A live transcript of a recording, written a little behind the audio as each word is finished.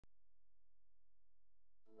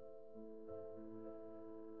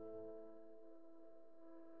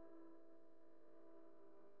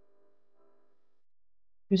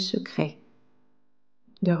Le secret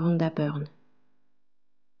de Rhonda Byrne.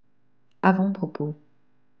 Avant-propos.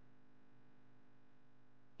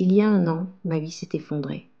 Il y a 1 an, ma vie s'est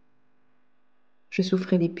effondrée. Je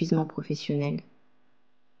souffrais d'épuisement professionnel.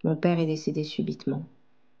 Mon père est décédé subitement.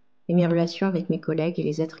 Et mes relations avec mes collègues et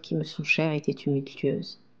les êtres qui me sont chers étaient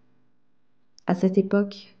tumultueuses. À cette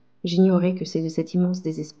époque, j'ignorais que c'est de cet immense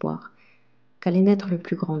désespoir qu'allait naître le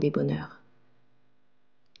plus grand des bonheurs.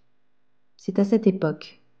 C'est à cette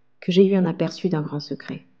époque que j'ai eu un aperçu d'un grand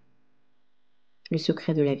secret. Le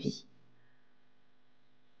secret de la vie.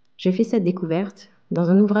 J'ai fait cette découverte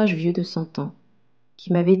dans un ouvrage vieux de 100 ans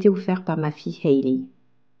qui m'avait été offert par ma fille Hayley.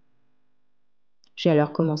 J'ai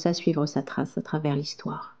alors commencé à suivre sa trace à travers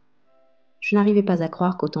l'histoire. Je n'arrivais pas à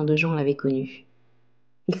croire qu'autant de gens l'avaient connu.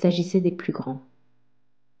 Il s'agissait des plus grands.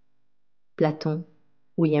 Platon,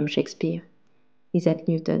 William Shakespeare, Isaac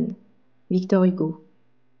Newton, Victor Hugo,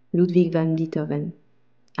 Ludwig van Beethoven,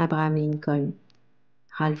 Abraham Lincoln,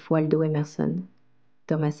 Ralph Waldo Emerson,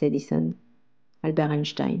 Thomas Edison, Albert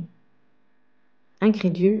Einstein.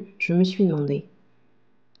 Incrédule, je me suis demandé,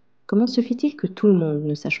 comment se fait-il que tout le monde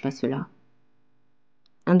ne sache pas cela ?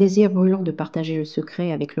 Un désir brûlant de partager le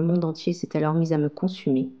secret avec le monde entier s'est alors mis à me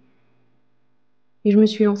consumer. Et je me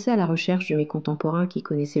suis lancée à la recherche de mes contemporains qui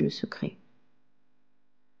connaissaient le secret.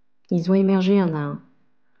 Ils ont émergé un à un.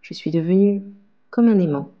 Je suis devenue comme un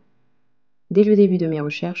aimant. Dès le début de mes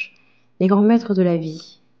recherches, les grands maîtres de la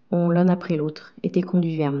vie ont, l'un après l'autre, été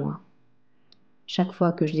conduits vers moi. Chaque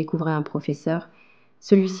fois que je découvrais un professeur,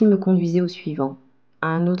 celui-ci me conduisait au suivant, à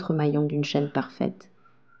un autre maillon d'une chaîne parfaite.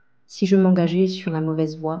 Si je m'engageais sur la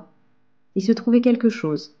mauvaise voie, il se trouvait quelque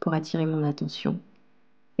chose pour attirer mon attention.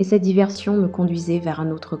 Et cette diversion me conduisait vers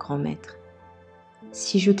un autre grand maître.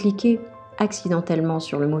 Si je cliquais accidentellement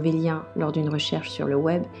sur le mauvais lien lors d'une recherche sur le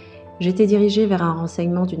web, j'étais dirigée vers un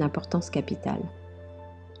renseignement d'une importance capitale.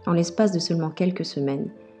 En l'espace de seulement quelques semaines,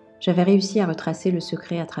 j'avais réussi à retracer le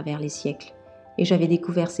secret à travers les siècles, et j'avais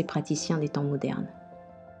découvert ces praticiens des temps modernes.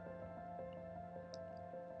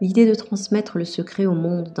 L'idée de transmettre le secret au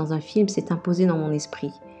monde dans un film s'est imposée dans mon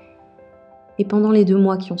esprit. Et pendant les 2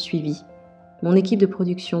 mois qui ont suivi, mon équipe de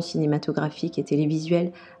production cinématographique et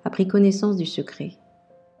télévisuelle a pris connaissance du secret.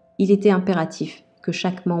 Il était impératif que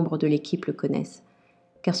chaque membre de l'équipe le connaisse,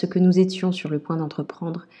 car ce que nous étions sur le point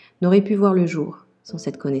d'entreprendre n'aurait pu voir le jour sans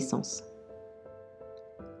cette connaissance.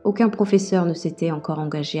 Aucun professeur ne s'était encore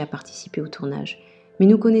engagé à participer au tournage, mais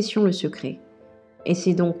nous connaissions le secret. Et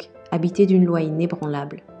c'est donc, habité d'une loi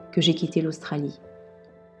inébranlable, que j'ai quitté l'Australie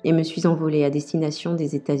et me suis envolée à destination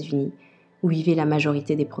des États-Unis, où vivait la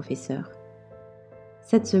majorité des professeurs.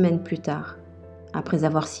 7 semaines plus tard, après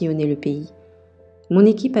avoir sillonné le pays, mon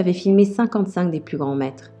équipe avait filmé 55 des plus grands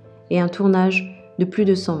maîtres et un tournage de plus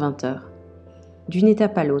de 120 heures. D'une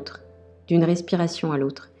étape à l'autre, d'une respiration à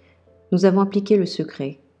l'autre, nous avons appliqué le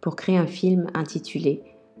secret pour créer un film intitulé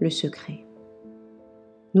 « Le secret ».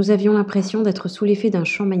 Nous avions l'impression d'être sous l'effet d'un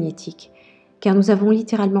champ magnétique, car nous avons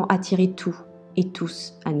littéralement attiré tout et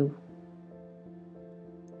tous à nous.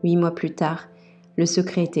 8 mois plus tard, le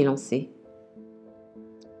secret était lancé.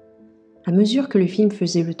 À mesure que le film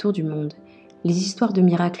faisait le tour du monde, les histoires de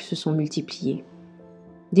miracles se sont multipliées.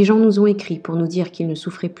 Des gens nous ont écrit pour nous dire qu'ils ne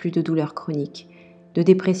souffraient plus de douleurs chroniques, de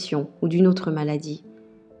dépression ou d'une autre maladie,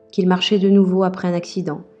 qu'ils marchaient de nouveau après un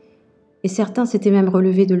accident, et certains s'étaient même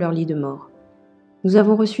relevés de leur lit de mort. Nous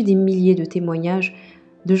avons reçu des milliers de témoignages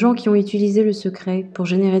de gens qui ont utilisé le secret pour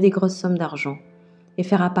générer des grosses sommes d'argent et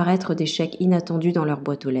faire apparaître des chèques inattendus dans leur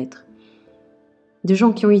boîte aux lettres. De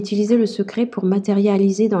gens qui ont utilisé le secret pour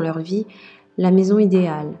matérialiser dans leur vie la maison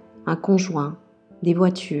idéale, un conjoint, des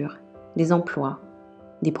voitures, des emplois,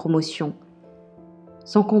 des promotions,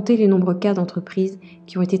 sans compter les nombreux cas d'entreprises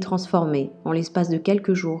qui ont été transformés en l'espace de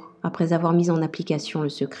quelques jours après avoir mis en application le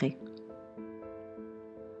secret.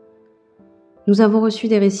 Nous avons reçu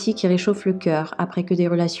des récits qui réchauffent le cœur après que des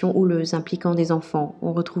relations houleuses impliquant des enfants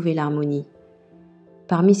ont retrouvé l'harmonie.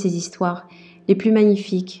 Parmi ces histoires, les plus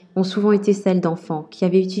magnifiques ont souvent été celles d'enfants qui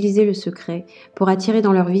avaient utilisé le secret pour attirer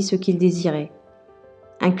dans leur vie ce qu'ils désiraient,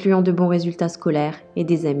 incluant de bons résultats scolaires et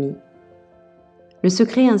des amis. Le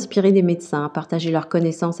secret a inspiré des médecins à partager leurs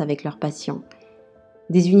connaissances avec leurs patients,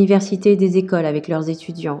 des universités et des écoles avec leurs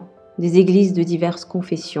étudiants, des églises de diverses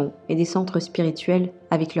confessions et des centres spirituels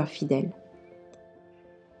avec leurs fidèles.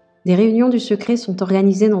 Des réunions du secret sont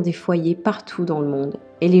organisées dans des foyers partout dans le monde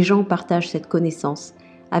et les gens partagent cette connaissance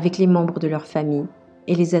avec les membres de leur famille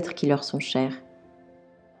et les êtres qui leur sont chers.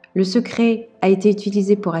 Le secret a été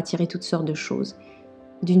utilisé pour attirer toutes sortes de choses,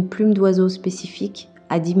 d'une plume d'oiseau spécifique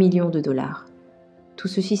à 10 millions de dollars. Tout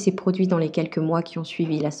ceci s'est produit dans les quelques mois qui ont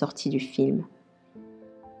suivi la sortie du film.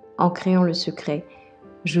 En créant le secret,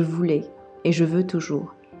 Je voulais, et je veux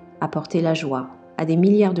toujours, apporter la joie à des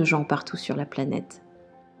milliards de gens partout sur la planète.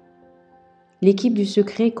 L'équipe du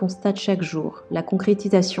secret constate chaque jour la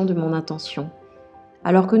concrétisation de mon intention,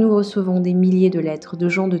 alors que nous recevons des milliers de lettres de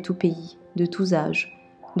gens de tout pays, de tous âges,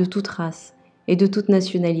 de toute race et de toute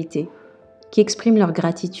nationalité, qui expriment leur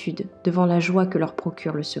gratitude devant la joie que leur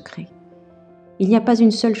procure le secret. Il n'y a pas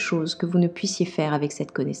une seule chose que vous ne puissiez faire avec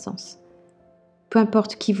cette connaissance. Peu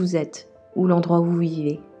importe qui vous êtes ou l'endroit où vous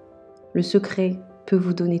vivez, le secret peut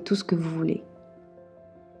vous donner tout ce que vous voulez.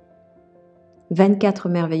 24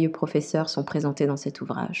 merveilleux professeurs sont présentés dans cet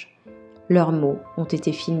ouvrage. Leurs mots ont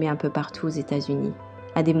été filmés un peu partout aux États-Unis,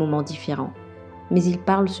 à des moments différents, mais ils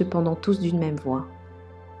parlent cependant tous d'une même voix.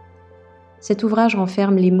 Cet ouvrage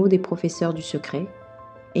renferme les mots des professeurs du secret,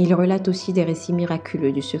 et il relate aussi des récits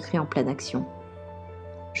miraculeux du secret en pleine action.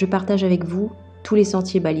 Je partage avec vous tous les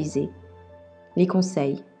sentiers balisés, les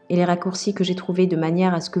conseils et les raccourcis que j'ai trouvés de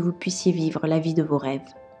manière à ce que vous puissiez vivre la vie de vos rêves.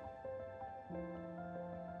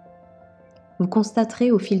 Vous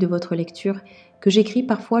constaterez au fil de votre lecture que j'écris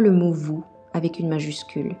parfois le mot « vous » avec une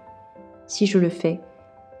majuscule. Si je le fais,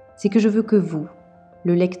 c'est que je veux que vous,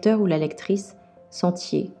 le lecteur ou la lectrice,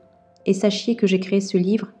 sentiez et sachiez que j'ai créé ce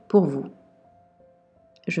livre pour vous.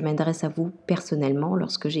 Je m'adresse à vous personnellement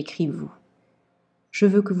lorsque j'écris « vous ». Je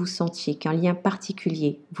veux que vous sentiez qu'un lien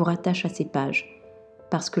particulier vous rattache à ces pages,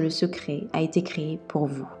 parce que le secret a été créé pour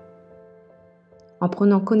vous. En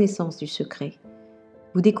prenant connaissance du secret,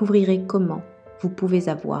 vous découvrirez comment vous pouvez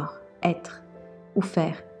avoir, être ou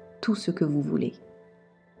faire tout ce que vous voulez.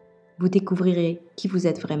 Vous découvrirez qui vous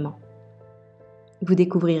êtes vraiment. Vous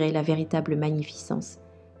découvrirez la véritable magnificence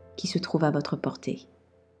qui se trouve à votre portée.